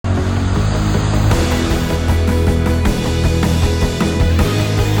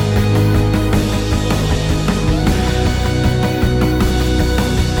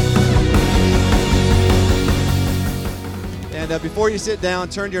And before you sit down,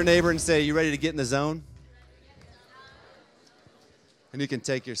 turn to your neighbor and say, you ready to get in the zone? And you can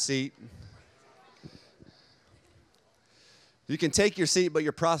take your seat. You can take your seat, but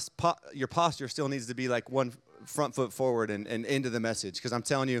your posture still needs to be like one front foot forward and into the message. Because I'm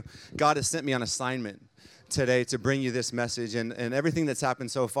telling you, God has sent me on assignment today to bring you this message. And everything that's happened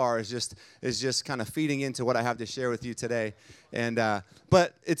so far is just kind of feeding into what I have to share with you today. And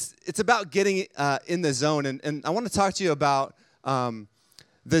but it's about getting in the zone. And I want to talk to you about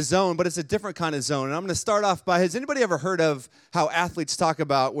the zone, but it's a different kind of zone. And I'm going to start off by, has anybody ever heard of how athletes talk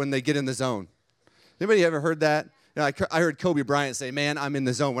about when they get in the zone? Anybody ever heard that? You know, I heard Kobe Bryant say, man, I'm in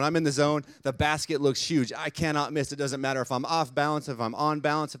the zone. When I'm in the zone, the basket looks huge. I cannot miss. It doesn't matter if I'm off balance, if I'm on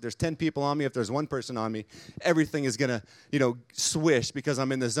balance, if there's 10 people on me, if there's one person on me. Everything is going to, swish because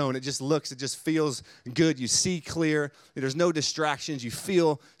I'm in the zone. It just feels good. You see clear. There's no distractions. You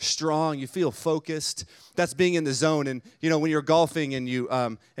feel strong. You feel focused. That's being in the zone. And, when you're golfing and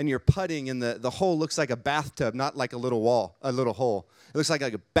you're putting and the hole looks like a bathtub, not like a little hole. It looks like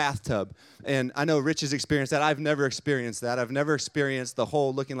a bathtub. And I know Rich has experienced that. I've never experienced that. I've never experienced the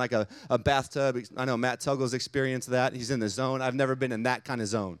hole looking like a bathtub. I know Matt Tuggle's experienced that. He's in the zone. I've never been in that kind of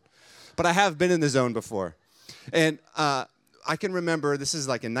zone. But I have been in the zone before. And I can remember, this is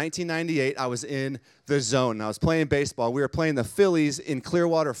like in 1998, I was in the zone. I was playing baseball. We were playing the Phillies in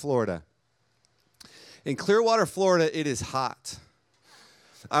Clearwater, Florida. In Clearwater, Florida, it is hot.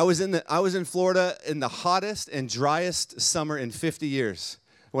 I was in Florida in the hottest and driest summer in 50 years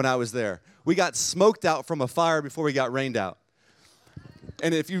when I was there. We got smoked out from a fire before we got rained out.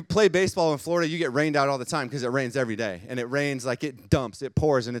 And if you play baseball in Florida, you get rained out all the time because it rains every day. And it rains like it dumps, it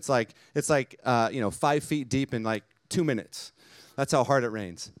pours, and it's like 5 feet deep in like 2 minutes. That's how hard it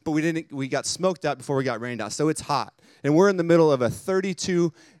rains. But we got smoked out before we got rained out. So it's hot. And we're in the middle of a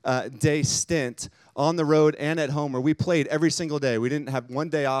 32-day stint on the road and at home where we played every single day. We didn't have one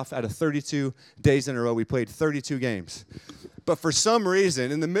day off out of 32 days in a row. We played 32 games. But for some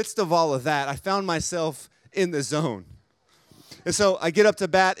reason, in the midst of all of that, I found myself in the zone. And so I get up to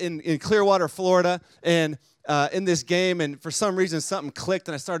bat in Clearwater, Florida, and in this game, and for some reason something clicked,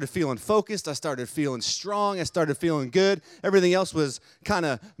 and I started feeling focused. I started feeling strong. I started feeling good. Everything else was kind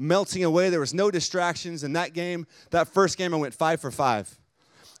of melting away. There was no distractions in that game. That first game, I went 5 for 5.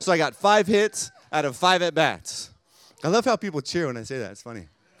 So I got 5 hits out of 5 at-bats. I love how people cheer when I say that. It's funny.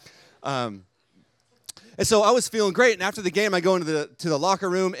 And so I was feeling great, and after the game, I go into the locker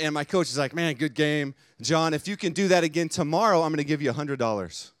room, and my coach is like, man, good game. John, if you can do that again tomorrow, I'm going to give you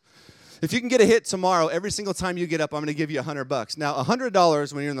 $100. If you can get a hit tomorrow, every single time you get up, I'm going to give you $100. Now,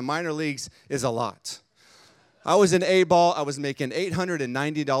 $100 when you're in the minor leagues is a lot. I was in A-ball. I was making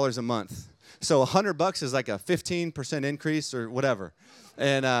 $890 a month. So $100 is like a 15% increase or whatever.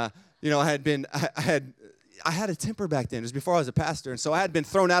 And I had a temper back then. It was before I was a pastor. And so I had been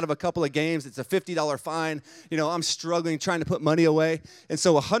thrown out of a couple of games. It's a $50 fine. I'm struggling, trying to put money away. And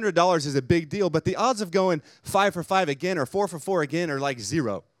so $100 is a big deal. But the odds of going 5 for 5 again or 4 for 4 again are like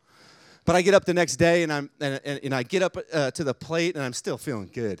 0. But I get up the next day, and I get up to the plate, and I'm still feeling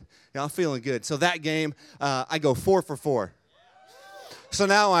good. I'm feeling good. So that game, I go 4 for 4. So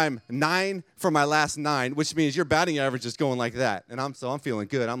now I'm 9 for my last 9, which means your batting average is going like that. And I'm feeling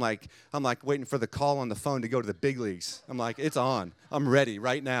good. I'm like waiting for the call on the phone to go to the big leagues. I'm like, it's on. I'm ready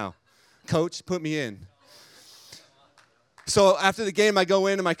right now. Coach, put me in. So after the game, I go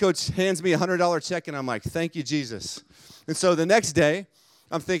in, and my coach hands me a $100 check, and I'm like, thank you, Jesus. And so the next day,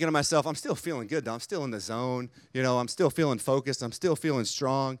 I'm thinking to myself, I'm still feeling good, though. I'm still in the zone. I'm still feeling focused. I'm still feeling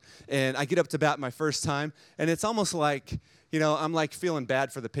strong. And I get up to bat my first time, and it's almost like, I'm like feeling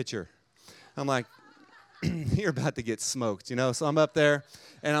bad for the pitcher. I'm like, you're about to get smoked, So I'm up there,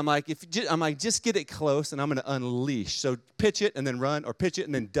 and I'm like, just get it close, and I'm going to unleash. So pitch it and then run, or pitch it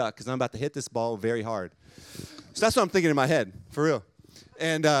and then duck, because I'm about to hit this ball very hard. So that's what I'm thinking in my head, for real.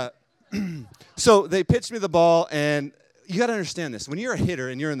 And so they pitched me the ball, and you got to understand this. When you're a hitter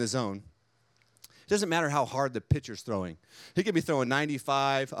and you're in the zone, it doesn't matter how hard the pitcher's throwing. He could be throwing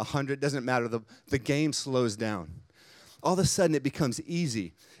 95, 100, doesn't matter. The game slows down. All of a sudden, it becomes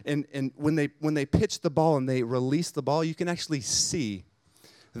easy. And when they pitch the ball and they release the ball, you can actually see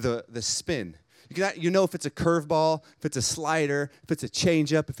the spin. You know if it's a curveball, if it's a slider, if it's a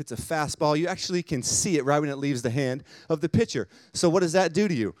changeup, if it's a fastball. You actually can see it right when it leaves the hand of the pitcher. So what does that do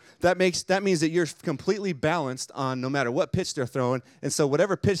to you? That means that you're completely balanced on no matter what pitch they're throwing. And so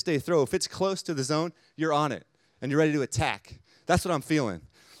whatever pitch they throw, if it's close to the zone, you're on it, and you're ready to attack. That's what I'm feeling.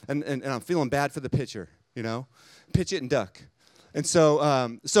 And I'm feeling bad for the pitcher, Pitch it and duck. And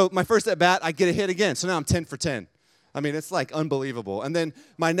so my first at bat, I get a hit again. So now I'm 10 for 10. I mean, it's like unbelievable. And then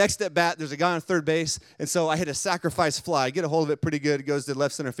my next at bat, there's a guy on third base, and so I hit a sacrifice fly. I get a hold of it pretty good. It goes to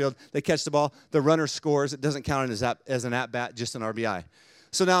left center field. They catch the ball. The runner scores. It doesn't count as an at bat, just an RBI.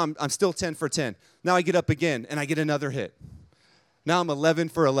 So now I'm still 10 for 10. Now I get up again, and I get another hit. Now I'm 11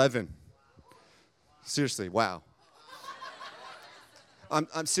 for 11. Seriously, wow. I'm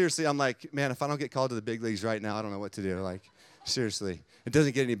like, man, if I don't get called to the big leagues right now, I don't know what to do. Like, seriously. It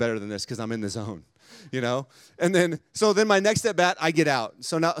doesn't get any better than this because I'm in the zone. You know, and then my next at bat, I get out.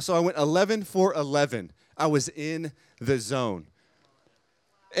 So I went 11 for 11. I was in the zone,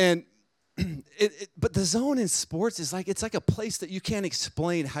 and but the zone in sports is like it's like a place that you can't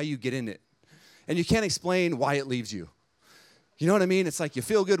explain how you get in it, and you can't explain why it leaves you. You know what I mean? It's like you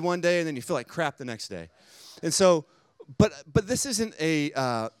feel good one day and then you feel like crap the next day, and so, but this isn't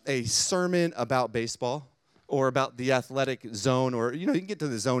a sermon about baseball. Or about the athletic zone, or you can get to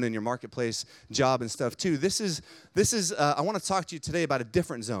the zone in your marketplace job and stuff too. This is. I want to talk to you today about a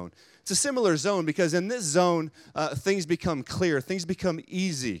different zone. It's a similar zone because in this zone, things become clear, things become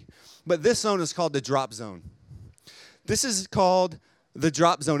easy. But this zone is called the drop zone. This is called the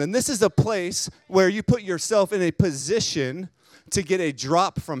drop zone, and this is a place where you put yourself in a position to get a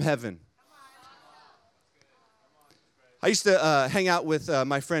drop from heaven. I used to hang out with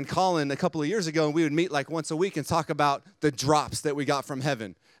my friend Colin a couple of years ago, and we would meet like once a week and talk about the drops that we got from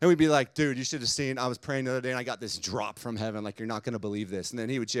heaven. And we'd be like, dude, you should have seen, I was praying the other day, and I got this drop from heaven. Like, you're not going to believe this. And then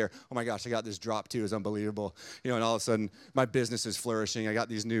he would share, oh, my gosh, I got this drop, too. It was unbelievable. And all of a sudden, my business is flourishing. I got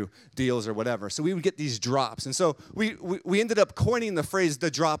these new deals or whatever. So we would get these drops. And so we ended up coining the phrase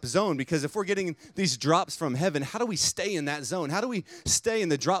the drop zone, because if we're getting these drops from heaven, how do we stay in that zone? How do we stay in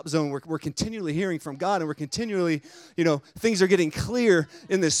the drop zone? We're continually hearing from God, and we're continually, things are getting clear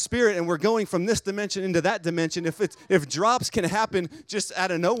in the spirit, and we're going from this dimension into that dimension. If drops can happen just out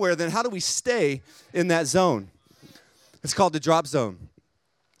of nowhere, then how do we stay in that zone? It's called the drop zone.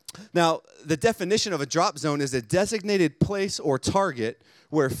 Now, the definition of a drop zone is a designated place or target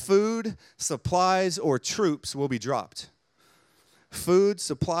where food, supplies, or troops will be dropped. Food,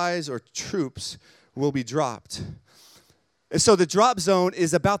 supplies, or troops will be dropped. And so the drop zone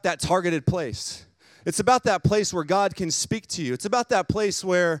is about that targeted place. It's about that place where God can speak to you. It's about that place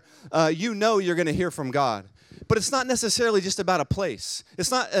where you're going to hear from God. But it's not necessarily just about a place.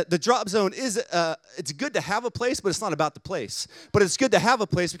 It's not the drop zone is. It's good to have a place, but it's not about the place. But it's good to have a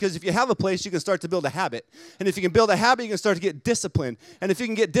place because if you have a place, you can start to build a habit. And if you can build a habit, you can start to get disciplined. And if you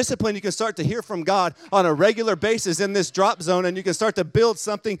can get disciplined, you can start to hear from God on a regular basis in this drop zone, and you can start to build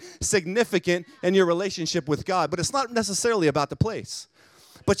something significant in your relationship with God. But it's not necessarily about the place.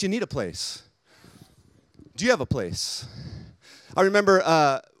 But you need a place. Do you have a place? I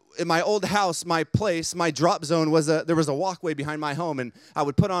remember in my old house, my place, my drop zone was there was a walkway behind my home, and I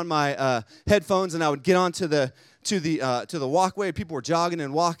would put on my headphones and I would get onto the walkway. People were jogging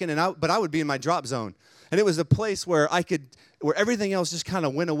and walking, but I would be in my drop zone, and it was a place where where everything else just kind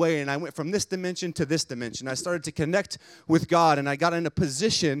of went away, and I went from this dimension to this dimension. I started to connect with God, and I got in a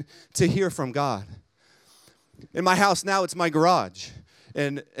position to hear from God. In my house now, it's my garage.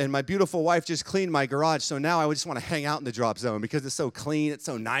 And my beautiful wife just cleaned my garage, so now I would just want to hang out in the drop zone because it's so clean, it's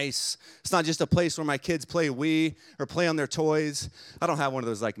so nice. It's not just a place where my kids play Wii or play on their toys. I don't have one of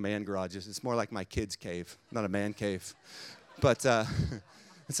those like man garages. It's more like my kids' cave, not a man cave. But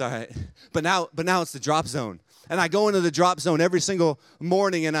it's all right. But now it's the drop zone. And I go into the drop zone every single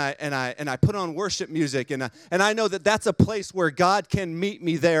morning, and I put on worship music, and I know that that's a place where God can meet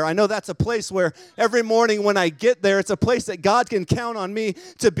me there. I know that's a place where every morning when I get there, it's a place that God can count on me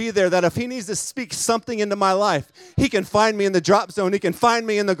to be there, that if he needs to speak something into my life, he can find me in the drop zone, he can find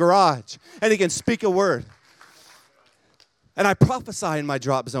me in the garage, and he can speak a word. And I prophesy in my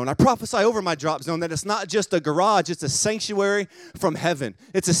drop zone. I prophesy over my drop zone that it's not just a garage, it's a sanctuary from heaven.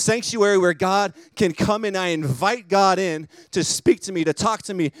 It's a sanctuary where God can come in. I invite God in to speak to me, to talk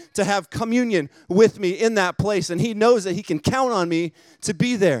to me, to have communion with me in that place. And he knows that he can count on me to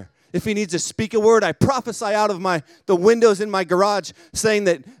be there. If he needs to speak a word, I prophesy out of the windows in my garage, saying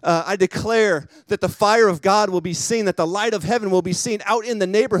that I declare that the fire of God will be seen, that the light of heaven will be seen out in the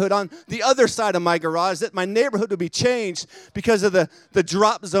neighborhood on the other side of my garage, that my neighborhood will be changed because of the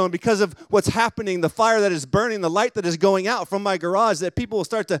drop zone, because of what's happening, the fire that is burning, the light that is going out from my garage, that people will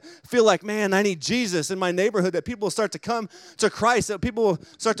start to feel like, man, I need Jesus in my neighborhood, that people will start to come to Christ, that people will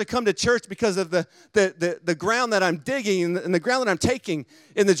start to come to church because of the ground that I'm digging and the ground that I'm taking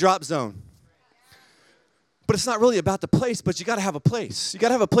in the drop zone. But it's not really about the place, but you got to have a place. You got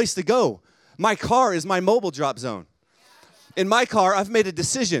to have a place to go. My car is my mobile drop zone. In my car, I've made a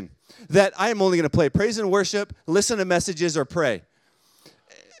decision that I am only going to play praise and worship, listen to messages, or pray.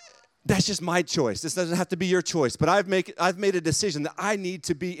 That's just my choice. This doesn't have to be your choice. But I've made a decision that I need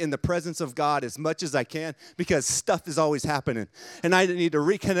to be in the presence of God as much as I can because stuff is always happening. And I need to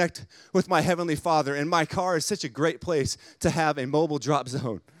reconnect with my Heavenly Father. And my car is such a great place to have a mobile drop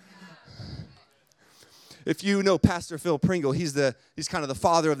zone. If you know Pastor Phil Pringle, he's kind of the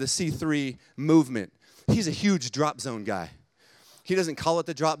father of the C3 movement. He's a huge drop zone guy. He doesn't call it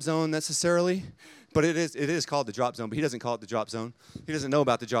the drop zone necessarily, but it is called the drop zone, but he doesn't call it the drop zone. He doesn't know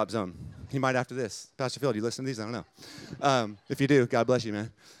about the drop zone. He might after this. Pastor Phil, do you listen to these? I don't know. If you do, God bless you,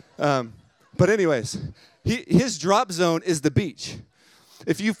 man. But anyways, his drop zone is the beach.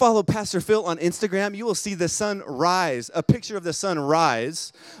 If you follow Pastor Phil on Instagram, you will see the sun rise, a picture of the sun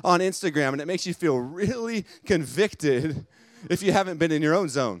rise on Instagram, and it makes you feel really convicted if you haven't been in your own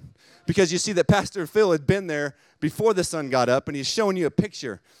zone. Because you see that Pastor Phil had been there before the sun got up, and he's showing you a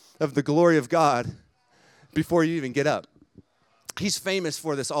picture of the glory of God before you even get up. He's famous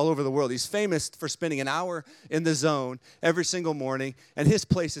for this all over the world. He's famous for spending an hour in the zone every single morning, and his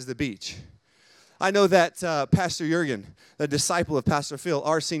place is the beach. I know that Pastor Jurgen, the disciple of Pastor Phil,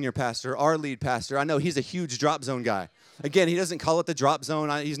 our senior pastor, our lead pastor, I know he's a huge drop zone guy. Again, he doesn't call it the drop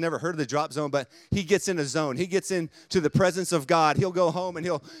zone. He's never heard of the drop zone, but he gets in a zone. He gets into the presence of God. He'll go home and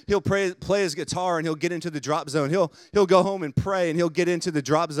he'll play his guitar and he'll get into the drop zone. He'll go home and pray and he'll get into the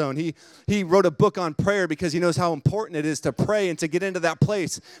drop zone. He wrote a book on prayer because he knows how important it is to pray and to get into that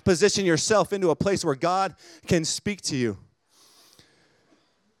place. Position yourself into a place where God can speak to you.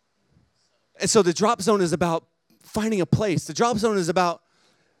 And so the drop zone is about finding a place. The drop zone is about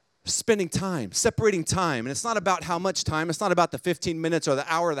spending time, separating time. And it's not about how much time. It's not about the 15 minutes or the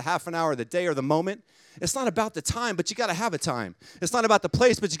hour or the half an hour, the day or the moment. It's not about the time, but you got to have a time. It's not about the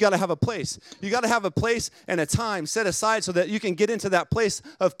place, but you got to have a place. You got to have a place and a time set aside so that you can get into that place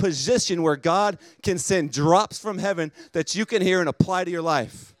of position where God can send drops from heaven that you can hear and apply to your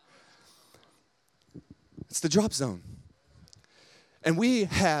life. It's the drop zone. And we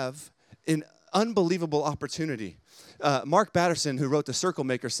have an unbelievable opportunity. Mark Batterson, who wrote The Circle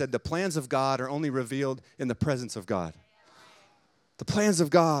Maker, said the plans of God are only revealed in the presence of God. The plans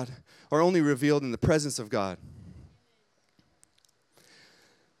of God are only revealed in the presence of God.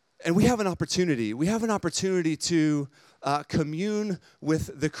 And we have an opportunity. We have an opportunity to commune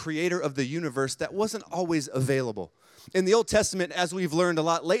with the creator of the universe that wasn't always available. In the Old Testament, as we've learned a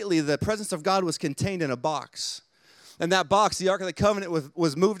lot lately, the presence of God was contained in a box. And that box, the Ark of the Covenant,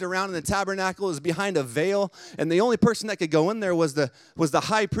 was moved around in the tabernacle. It was behind a veil. And the only person that could go in there was the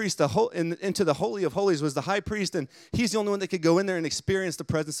high priest. Into the Holy of Holies was the high priest. And he's the only one that could go in there and experience the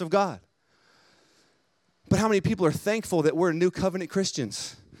presence of God. But how many people are thankful that we're new covenant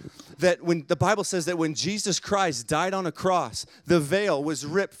Christians? That when the Bible says that when Jesus Christ died on a cross, the veil was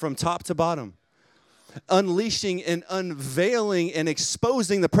ripped from top to bottom, unleashing and unveiling and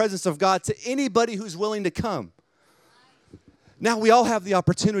exposing the presence of God to anybody who's willing to come. Now we all have the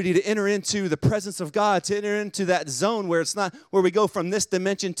opportunity to enter into the presence of God, to enter into that zone where it's not where we go from this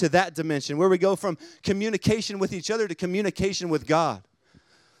dimension to that dimension, where we go from communication with each other to communication with God.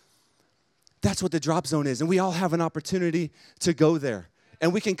 That's what the drop zone is, and we all have an opportunity to go there.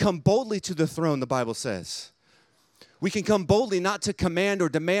 And we can come boldly to the throne, the Bible says. We can come boldly not to command or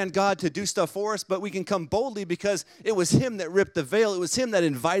demand God to do stuff for us, but we can come boldly because it was Him that ripped the veil. It was Him that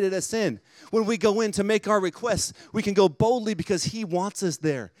invited us in. When we go in to make our requests, we can go boldly because He wants us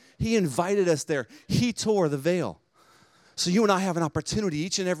there. He invited us there. He tore the veil. So you and I have an opportunity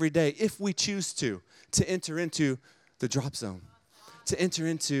each and every day, if we choose to enter into the drop zone, to enter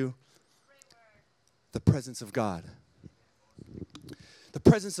into the presence of God. The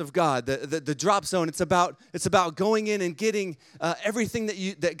presence of God, the drop zone, it's about going in and getting everything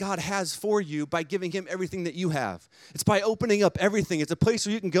that God has for you by giving Him everything that you have. It's by opening up everything. It's a place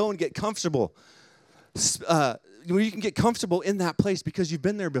where you can go and get comfortable. Where you can get comfortable in that place because you've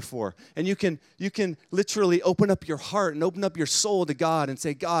been there before. And you can literally open up your heart and open up your soul to God and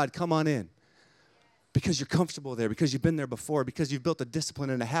say, God, come on in. Because you're comfortable there, because you've been there before, because you've built a discipline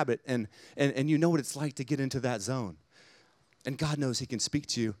and a habit, and you know what it's like to get into that zone. And God knows He can speak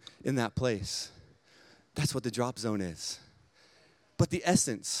to you in that place. That's what the drop zone is. But the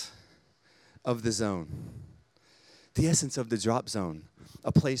essence of the zone, the essence of the drop zone,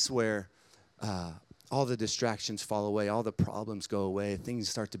 a place where all the distractions fall away, all the problems go away, things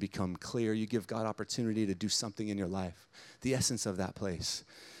start to become clear. You give God opportunity to do something in your life. The essence of that place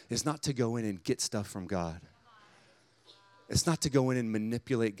is not to go in and get stuff from God. It's not to go in and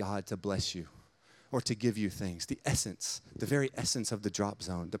manipulate God to bless you or to give you things. The essence, the very essence of the drop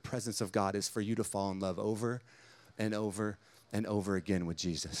zone, the presence of God is for you to fall in love over and over and over again with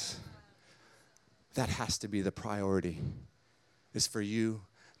Jesus. That has to be the priority, is for you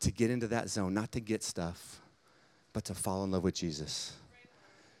to get into that zone, not to get stuff, but to fall in love with Jesus.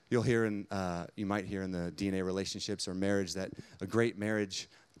 You might hear in the DNA relationships or marriage that a great marriage,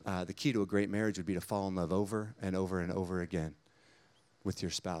 the key to a great marriage would be to fall in love over and over and over again with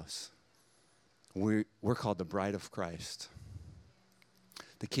your spouse. We're called the bride of Christ.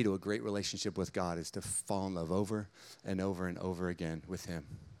 The key to a great relationship with God is to fall in love over and over and over again with him.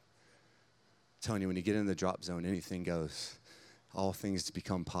 I'm telling you, when you get in the drop zone, anything goes. All things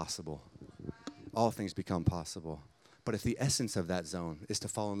become possible. All things become possible. But if the essence of that zone is to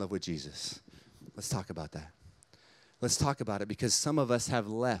fall in love with Jesus, let's talk about that. Let's talk about it, because some of us have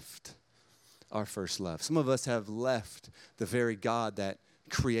left our first love. Some of us have left the very God that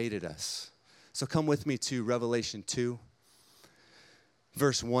created us. So come with me to Revelation 2,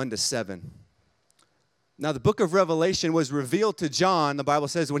 verse 1 to 7. Now, the book of Revelation was revealed to John, the Bible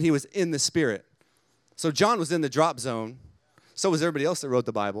says, when he was in the Spirit. So John was in the drop zone. So was everybody else that wrote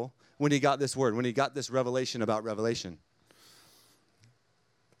the Bible when he got this word, when he got this revelation about Revelation.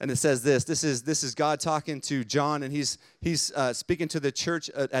 And it says this is God talking to John, and he's speaking to the church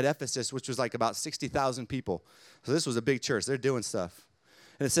at Ephesus, which was like about 60,000 people. So this was a big church. They're doing stuff.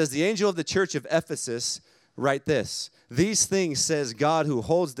 And it says, the angel of the church of Ephesus, write this. These things says God, who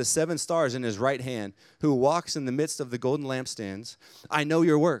holds the 7 stars in his right hand, who walks in the midst of the golden lampstands. I know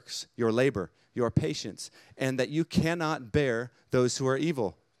your works, your labor, your patience, and that you cannot bear those who are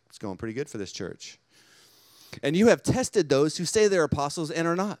evil. It's going pretty good for this church. And you have tested those who say they're apostles and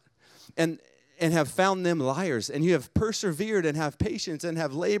are not, and have found them liars. And you have persevered and have patience and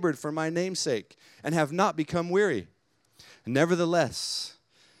have labored for my name's sake and have not become weary. Nevertheless,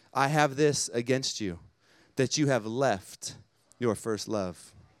 I have this against you, that you have left your first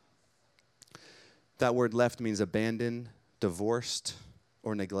love. That word left means abandoned, divorced,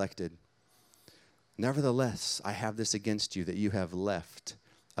 or neglected. Nevertheless, I have this against you, that you have left,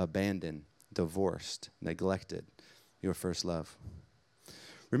 abandoned, divorced, neglected your first love.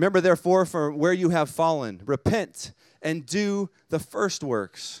 Remember, therefore, from where you have fallen, repent and do the first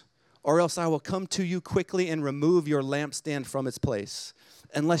works, or else I will come to you quickly and remove your lampstand from its place,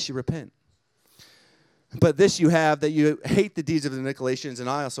 unless you repent. But this you have, that you hate the deeds of the Nicolaitans, and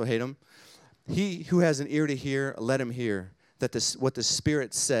I also hate them. He who has an ear to hear, let him hear what the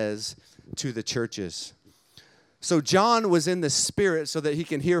Spirit says to the churches. So John was in the Spirit so that he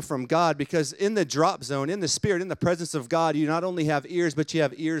can hear from God, because in the drop zone, in the Spirit, in the presence of God, you not only have ears, but you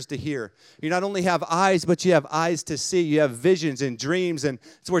have ears to hear. You not only have eyes, but you have eyes to see. You have visions and dreams, and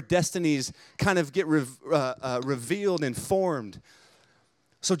it's where destinies kind of get revealed and formed.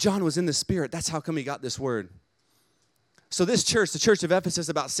 So John was in the Spirit. That's how come he got this word. So this church, the church of Ephesus,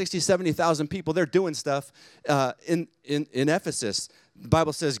 about 60, 70,000 people, they're doing stuff in Ephesus. The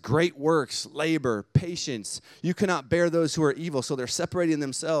Bible says great works, labor, patience. You cannot bear those who are evil, so they're separating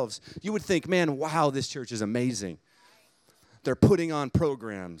themselves. You would think, man, wow, this church is amazing. They're putting on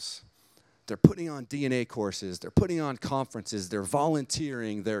programs. They're putting on DNA courses. They're putting on conferences. They're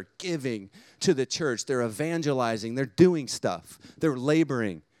volunteering. They're giving to the church. They're evangelizing. They're doing stuff. They're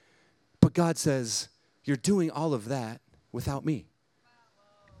laboring. But God says, you're doing all of that without me.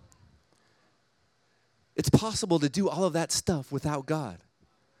 It's possible to do all of that stuff without God.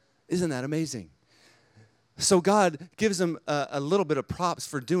 Isn't that amazing? So God gives them a little bit of props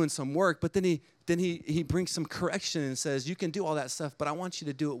for doing some work, but then he brings some correction and says, you can do all that stuff, but I want you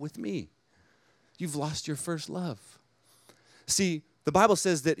to do it with me. You've lost your first love. See, the Bible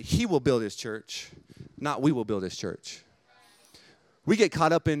says that he will build his church, not we will build his church. We get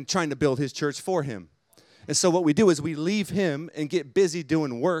caught up in trying to build his church for him. And so what we do is we leave him and get busy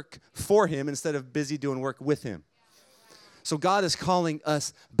doing work for him instead of busy doing work with him. So God is calling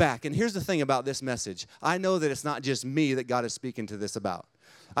us back. And here's the thing about this message. I know that it's not just me that God is speaking to this about.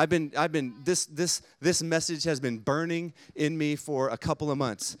 This message has been burning in me for a couple of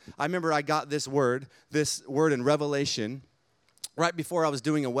months. I remember I got this word in Revelation right before I was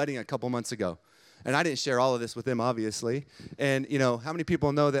doing a wedding a couple months ago. And I didn't share all of this with them, obviously. And, you know, how many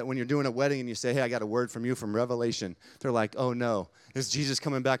people know that when you're doing a wedding and you say, hey, I got a word from you from Revelation, they're like, oh, no, is Jesus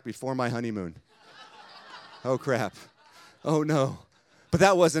coming back before my honeymoon? Oh, crap. Oh, no. But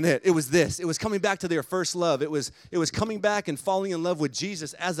that wasn't it. It was this. It was coming back to their first love. It was coming back and falling in love with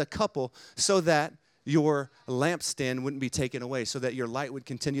Jesus as a couple so that your lampstand wouldn't be taken away, so that your light would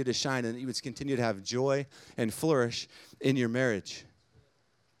continue to shine and you would continue to have joy and flourish in your marriage.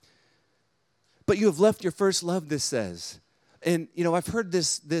 But you have left your first love, this says. And, you know, I've heard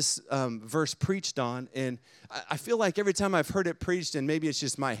this verse preached on, and I feel like every time I've heard it preached, and maybe it's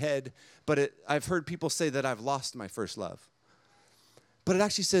just my head, but I've heard people say that I've lost my first love. But it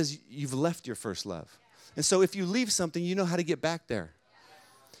actually says you've left your first love. And so if you leave something, you know how to get back there.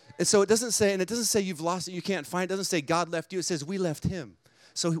 And so it doesn't say you've lost it, you can't find it. It doesn't say God left you. It says we left him.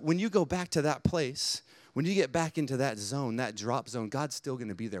 So when you go back to that place, when you get back into that zone, that drop zone, God's still going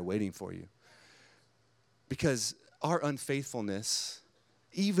to be there waiting for you. Because our unfaithfulness,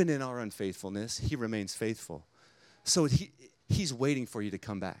 even in our unfaithfulness, he remains faithful. So he's waiting for you to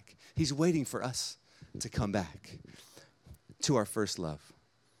come back. He's waiting for us to come back to our first love.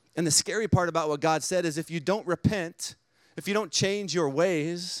 And the scary part about what God said is if you don't repent, if you don't change your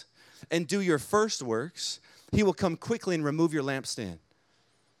ways and do your first works, he will come quickly and remove your lampstand.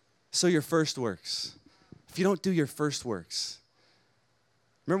 So your first works. If you don't do your first works.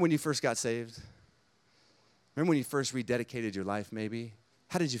 Remember when you first got saved? Remember when you first rededicated your life maybe?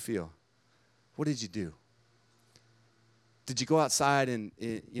 How did you feel? What did you do? Did you go outside and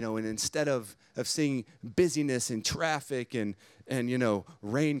instead of seeing busyness and traffic and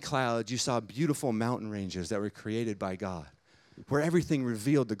rain clouds, you saw beautiful mountain ranges that were created by God, where everything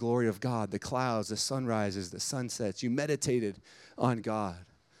revealed the glory of God, the clouds, the sunrises, the sunsets. You meditated on God.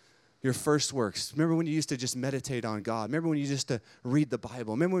 Your first works. Remember when you used to just meditate on God? Remember when you used to read the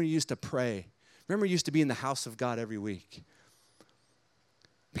Bible? Remember when you used to pray? Remember you used to be in the house of God every week?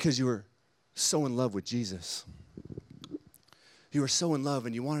 Because you were so in love with Jesus. You were so in love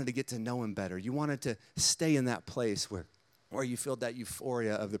and you wanted to get to know him better. You wanted to stay in that place where you felt that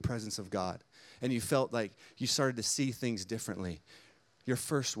euphoria of the presence of God. And you felt like you started to see things differently. Your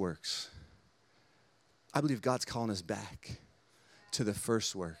first works. I believe God's calling us back to the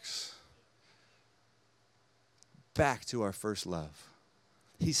first works. Back to our first love.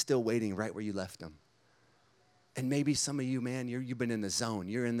 He's still waiting right where you left him. And maybe some of you, man, you've been in the zone.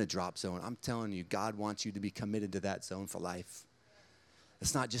 You're in the drop zone. I'm telling you, God wants you to be committed to that zone for life.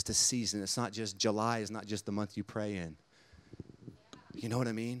 It's not just a season. It's not just July. It's not just the month you pray in. You know what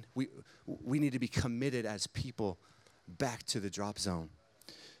I mean? We need to be committed as people back to the drop zone.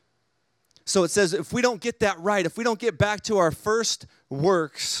 So it says if we don't get that right, if we don't get back to our first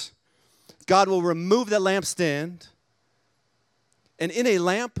works, God will remove the lampstand. And in a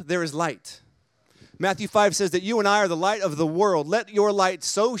lamp, there is light. Matthew 5 says that you and I are the light of the world. Let your light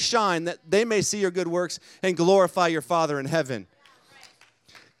so shine that they may see your good works and glorify your Father in heaven.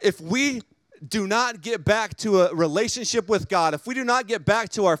 If we do not get back to a relationship with God, if we do not get back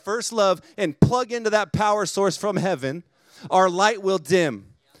to our first love and plug into that power source from heaven, our light will dim.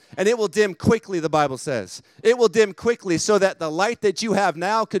 And it will dim quickly, the Bible says. It will dim quickly so that the light that you have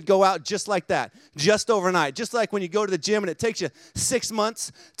now could go out just like that, just overnight. Just like when you go to the gym and it takes you 6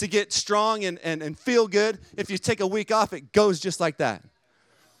 months to get strong and feel good. If you take a week off, it goes just like that.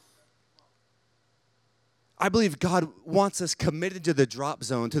 I believe God wants us committed to the drop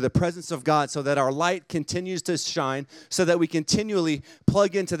zone, to the presence of God, so that our light continues to shine, so that we continually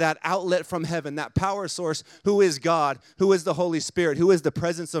plug into that outlet from heaven, that power source, who is God, who is the Holy Spirit, who is the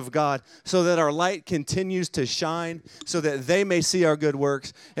presence of God, so that our light continues to shine, so that they may see our good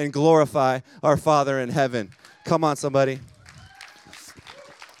works and glorify our Father in heaven. Come on, somebody.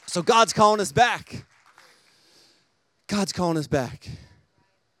 So God's calling us back. God's calling us back.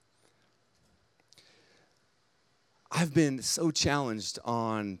 I've been so challenged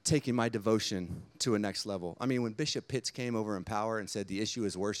on taking my devotion to a next level. I mean, when Bishop Pitts came over in Power and said the issue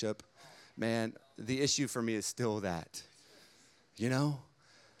is worship, man, the issue for me is still that, you know?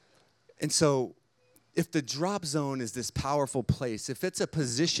 And so if the drop zone is this powerful place, if it's a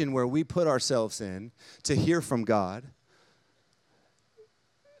position where we put ourselves in to hear from God,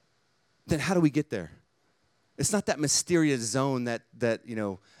 then how do we get there? It's not that mysterious zone that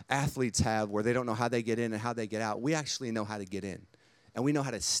athletes have where they don't know how they get in and how they get out. We actually know how to get in, and we know how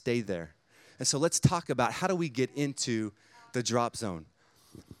to stay there. And so let's talk about how do we get into the drop zone.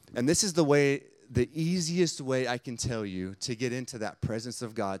 And this is the easiest way I can tell you to get into that presence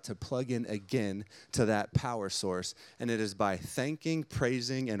of God, to plug in again to that power source, and it is by thanking,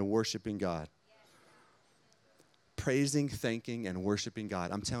 praising, and worshiping God. Praising, thanking, and worshiping God.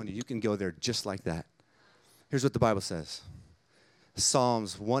 I'm telling you, you can go there just like that. Here's what the Bible says.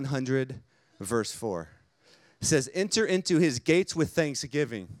 Psalms 100, verse 4. It says, enter into his gates with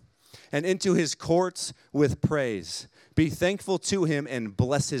thanksgiving and into his courts with praise. Be thankful to him and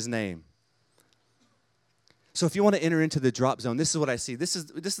bless his name. So if you want to enter into the drop zone, this is what I see. This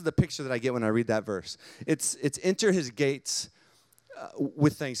is the picture that I get when I read that verse. It's enter his gates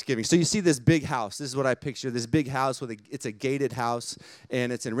with thanksgiving. So you see this big house. This is what I picture. This big house it's a gated house,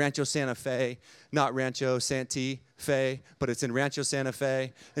 and it's in Rancho Santa Fe, not Rancho Santee Fe, but it's in Rancho Santa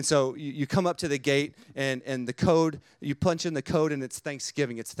Fe. And so you come up to the gate, and the code, you punch in the code, and it's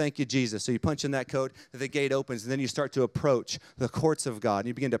Thanksgiving. It's thank you, Jesus. So you punch in that code, the gate opens, and then you start to approach the courts of God, and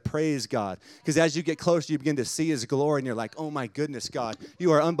you begin to praise God. Because as you get closer, you begin to see his glory, and you're like, oh my goodness, God,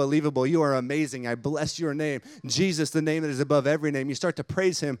 you are unbelievable. You are amazing. I bless your name. Jesus, the name that is above every name. You start to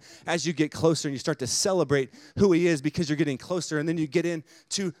praise him as you get closer, and you start to celebrate who he is because you're getting closer, and then you get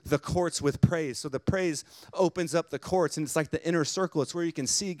into the courts with praise. So the praise opens up the courts, and it's like the inner circle. It's where you can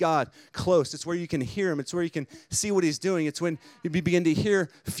see God close. It's where you can hear him. It's where you can see what he's doing. It's when you begin to hear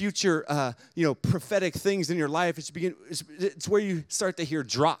future, prophetic things in your life. It's where you start to hear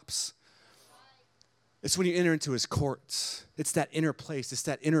drops. It's when you enter into his courts. It's that inner place. It's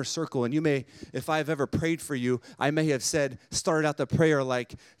that inner circle. And you may, if I've ever prayed for you, I may have started out the prayer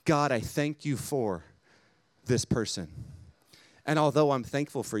like, God, I thank you for this person. And although I'm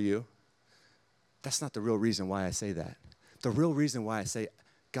thankful for you, that's not the real reason why I say that. The real reason why I say,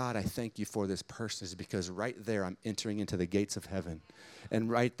 God, I thank you for this person is because right there I'm entering into the gates of heaven. And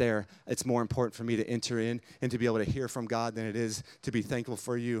right there, it's more important for me to enter in and to be able to hear from God than it is to be thankful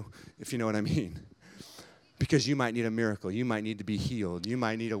for you, if you know what I mean. Because you might need a miracle. You might need to be healed. You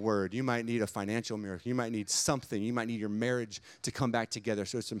might need a word. You might need a financial miracle. You might need something. You might need your marriage to come back together.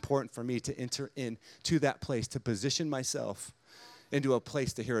 So it's important for me to enter into that place, to position myself into a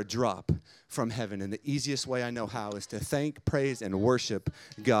place to hear a drop from heaven. And the easiest way I know how is to thank, praise, and worship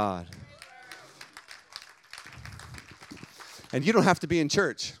God. And you don't have to be in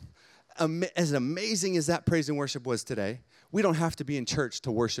church. As amazing as that praise and worship was today, we don't have to be in church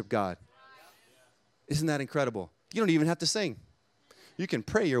to worship God. Isn't that incredible? You don't even have to sing. You can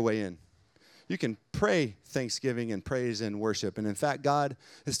pray your way in. You can pray thanksgiving and praise and worship. And in fact, God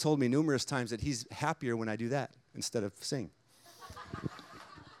has told me numerous times that he's happier when I do that instead of sing.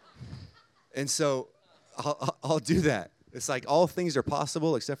 And so I'll do that. It's like all things are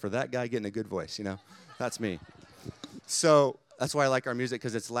possible except for that guy getting a good voice, you know. That's me. So that's why I like our music,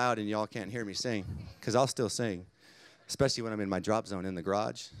 because it's loud and y'all can't hear me sing, because I'll still sing, especially when I'm in my drop zone in the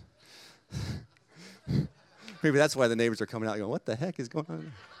garage. Maybe that's why the neighbors are coming out going, what the heck is going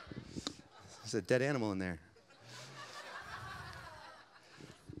on? There's a dead animal in there.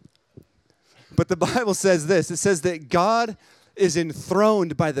 But the Bible says this. It says that God is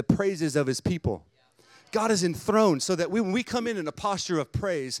enthroned by the praises of his people. God is enthroned so that when we come in a posture of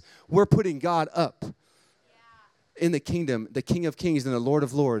praise, we're putting God up in the kingdom, the King of Kings and the Lord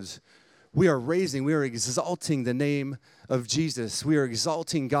of Lords. We are exalting the name of Jesus. We are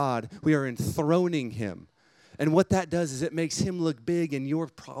exalting God. We are enthroning him. And what that does is it makes him look big and your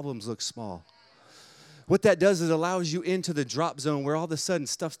problems look small. What that does is it allows you into the drop zone where all of a sudden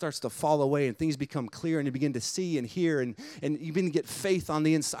stuff starts to fall away and things become clear and you begin to see and hear and you begin to get faith on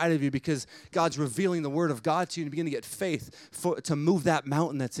the inside of you because God's revealing the word of God to you and you begin to get faith to move that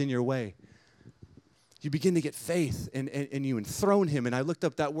mountain that's in your way. You begin to get faith and you enthrone him. And I looked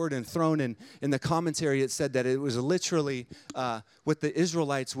up that word enthrone, and in the commentary it said that it was literally what the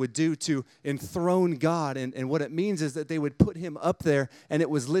Israelites would do to enthrone God. And what it means is that they would put him up there, and it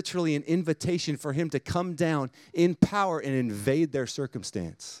was literally an invitation for him to come down in power and invade their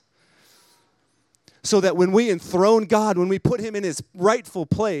circumstance. So that when we enthrone God, when we put him in his rightful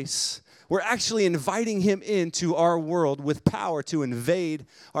place, we're actually inviting him into our world with power to invade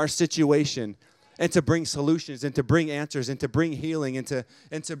our situation and to bring solutions, and to bring answers, and to bring healing, and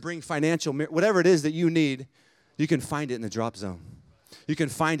to bring financial, whatever it is that you need, you can find it in the drop zone. You can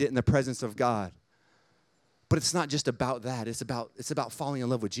find it in the presence of God. But it's not just about that. It's about falling in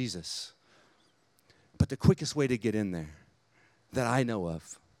love with Jesus. But the quickest way to get in there that I know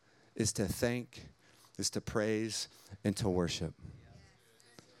of is to thank, is to praise, and to worship.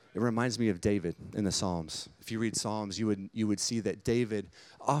 It reminds me of David in the Psalms. If you read Psalms, you would see that David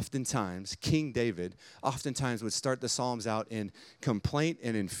oftentimes, King David, oftentimes would start the Psalms out in complaint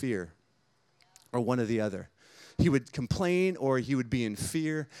and in fear, or one or the other. He would complain or he would be in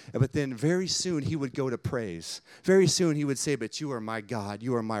fear, but then very soon he would go to praise. Very soon he would say, but you are my God,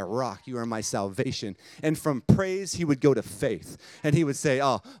 you are my rock, you are my salvation. And from praise he would go to faith. And he would say,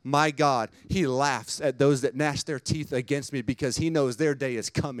 oh, my God, he laughs at those that gnash their teeth against me because he knows their day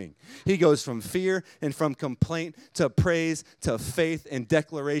is coming. He goes from fear and from complaint to praise to faith and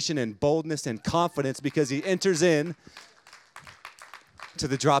declaration and boldness and confidence because he enters in to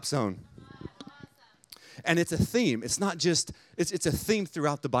the drop zone. And it's a theme. It's not just, it's a theme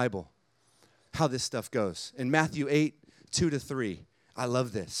throughout the Bible, how this stuff goes. In Matthew 8, 2-3, I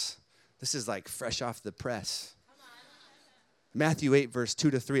love this. This is like fresh off the press. Matthew 8, verse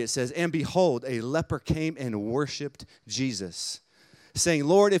 2-3, it says, and behold, a leper came and worshiped Jesus, saying,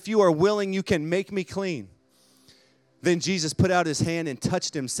 Lord, if you are willing, you can make me clean. Then Jesus put out his hand and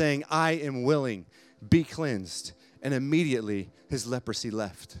touched him, saying, I am willing, be cleansed. And immediately his leprosy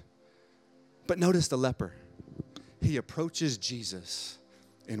left. But notice the leper. He approaches Jesus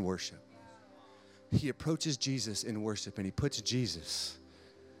in worship. He approaches Jesus in worship, and he puts Jesus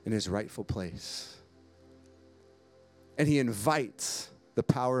in his rightful place. And he invites the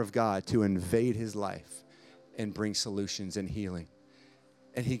power of God to invade his life and bring solutions and healing.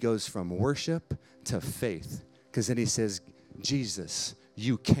 And he goes from worship to faith. Because then he says, Jesus,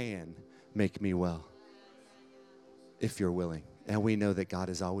 you can make me well if you're willing. And we know that God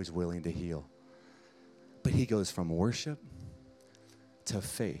is always willing to heal. But he goes from worship to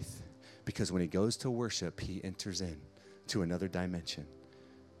faith. Because when he goes to worship, he enters in to another dimension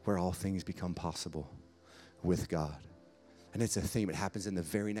where all things become possible with God. And it's a theme. It happens in the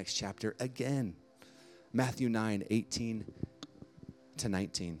very next chapter again. Matthew 9:18 to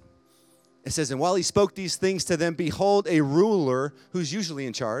 19. It says, and while he spoke these things to them, behold, a ruler, who's usually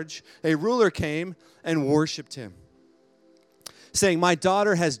in charge, a ruler came and worshiped him, saying, my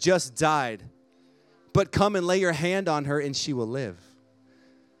daughter has just died, but come and lay your hand on her and she will live.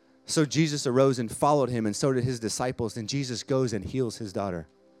 So Jesus arose and followed him, and so did his disciples. And Jesus goes and heals his daughter.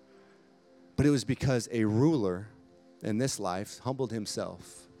 But it was because a ruler in this life humbled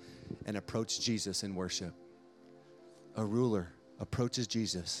himself and approached Jesus in worship. A ruler approaches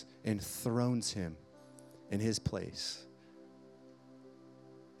Jesus, enthrones him in his place.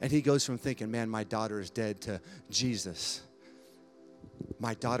 And he goes from thinking, man, my daughter is dead, to Jesus,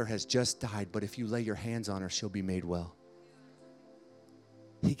 my daughter has just died, but if you lay your hands on her, she'll be made well.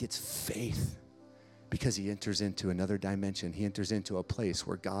 He gets faith because he enters into another dimension. He enters into a place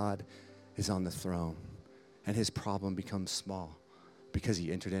where God is on the throne, and his problem becomes small because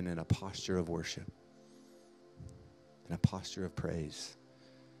he entered in a posture of worship, in a posture of praise.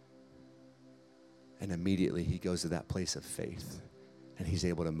 And immediately he goes to that place of faith, and he's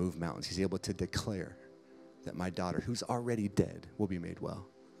able to move mountains. He's able to declare that my daughter, who's already dead, will be made well.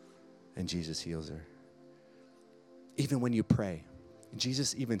 And Jesus heals her. Even when you pray,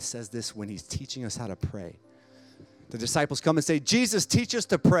 Jesus even says this when he's teaching us how to pray. The disciples come and say, Jesus, teach us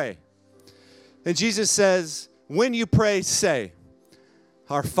to pray. And Jesus says, when you pray, say,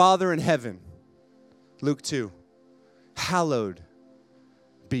 our Father in heaven, Luke 2, hallowed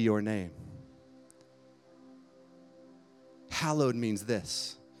be your name. Hallowed means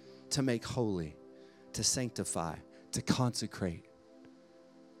this, to make holy, to sanctify, to consecrate.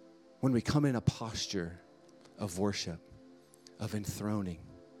 When we come in a posture of worship, of enthroning,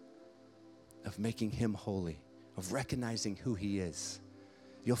 of making him holy, of recognizing who he is,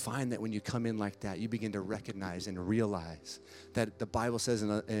 you'll find that when you come in like that, you begin to recognize and realize that the Bible says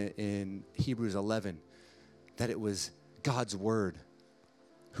in Hebrews 11 that it was God's word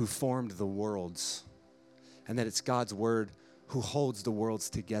who formed the worlds, and that it's God's word who holds the worlds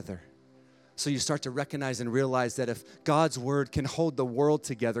together. So you start to recognize and realize that if God's word can hold the world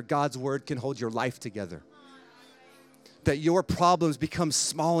together, God's word can hold your life together. That your problems become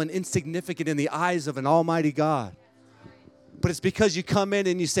small and insignificant in the eyes of an almighty God. But it's because you come in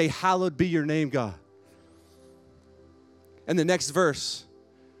and you say, hallowed be your name, God. And the next verse,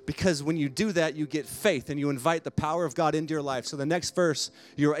 because when you do that, you get faith and you invite the power of God into your life. So the next verse,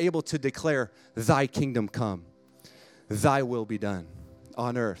 you're able to declare, thy kingdom come, thy will be done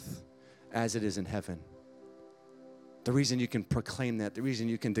on earth as it is in heaven. The reason you can proclaim that, the reason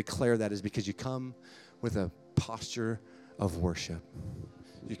you can declare that is because you come with a posture of worship.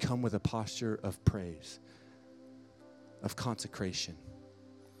 You come with a posture of praise, of consecration,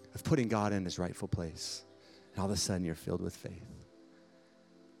 of putting God in his rightful place. And all of a sudden you're filled with faith.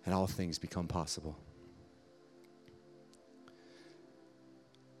 And all things become possible.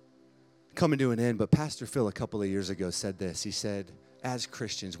 Coming to an end, but Pastor Phil a couple of years ago said this. He said, as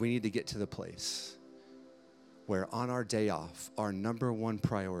Christians, we need to get to the place where on our day off, our number one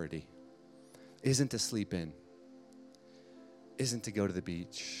priority isn't to sleep in, isn't to go to the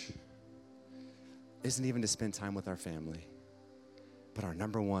beach, isn't even to spend time with our family, but our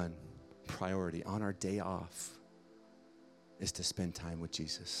number one priority on our day off is to spend time with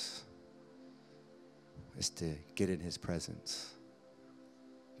Jesus, is to get in his presence.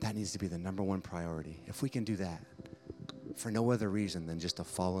 That needs to be the number one priority. If we can do that for no other reason than just to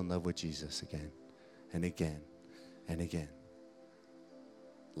fall in love with Jesus again and again and again,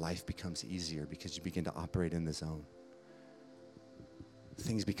 life becomes easier because you begin to operate in the zone.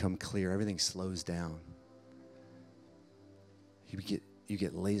 Things become clear. Everything slows down. You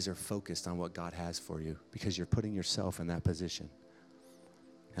get laser focused on what God has for you because you're putting yourself in that position.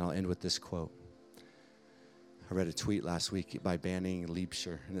 And I'll end with this quote. I read a tweet last week by Banning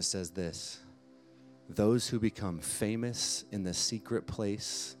Liebscher, and it says this: those who become famous in the secret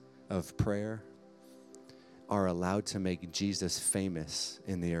place of prayer are allowed to make Jesus famous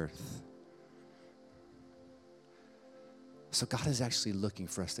in the earth. So God is actually looking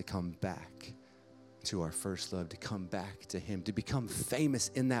for us to come back to our first love, to come back to Him, to become famous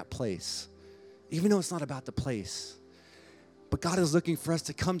in that place, even though it's not about the place. But God is looking for us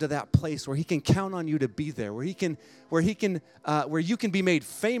to come to that place where He can count on you to be there, where you can be made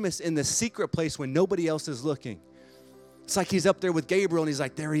famous in the secret place when nobody else is looking. It's like He's up there with Gabriel and He's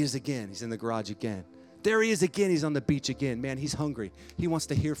like, there He is again. He's in the garage again. There He is again. He's on the beach again. Man, He's hungry. He wants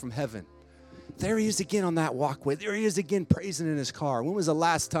to hear from heaven. There He is again on that walkway. There He is again praising in His car. When was the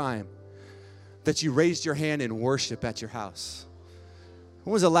last time that you raised your hand in worship at your house?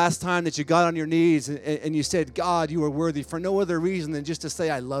 When was the last time that you got on your knees and you said, God, you are worthy for no other reason than just to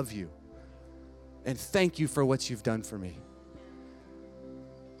say, I love you and thank you for what you've done for me?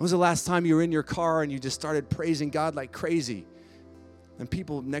 When was the last time you were in your car and you just started praising God like crazy and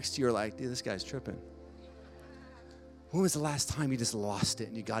people next to you are like, dude, this guy's tripping? When was the last time you just lost it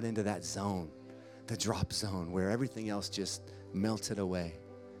and you got into that zone, the drop zone, where everything else just melted away?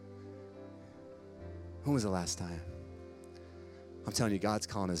 When was the last time? I'm telling you, God's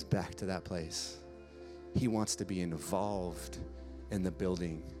calling us back to that place. He wants to be involved in the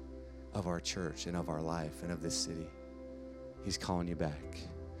building of our church and of our life and of this city. He's calling you back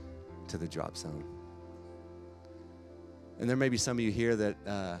to the drop zone. And there may be some of you here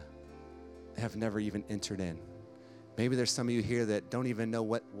that have never even entered in. Maybe there's some of you here that don't even know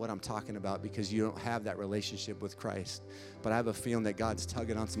what I'm talking about because you don't have that relationship with Christ. But I have a feeling that God's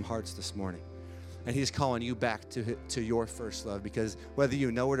tugging on some hearts this morning. And He's calling you back to your first love, because whether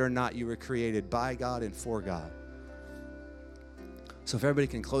you know it or not, you were created by God and for God. So if everybody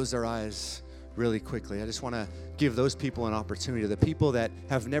can close their eyes really quickly, I just want to give those people an opportunity, the people that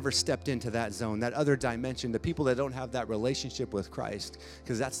have never stepped into that zone, that other dimension, the people that don't have that relationship with Christ,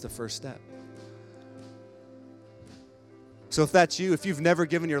 because that's the first step. So if that's you, if you've never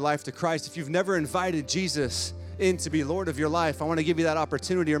given your life to Christ, if you've never invited Jesus in to be Lord of your life, I want to give you that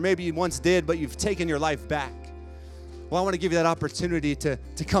opportunity. Or maybe you once did, but you've taken your life back. Well, I want to give you that opportunity to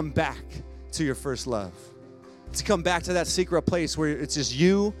come back to your first love, to come back to that secret place where it's just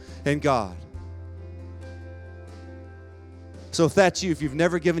you and God. So if that's you, if you've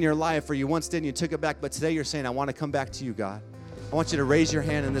never given your life, or you once did and you took it back, but today you're saying, I want to come back to you, God, I want you to raise your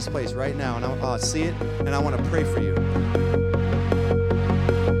hand in this place right now, and I'll see it, and I want to pray for you.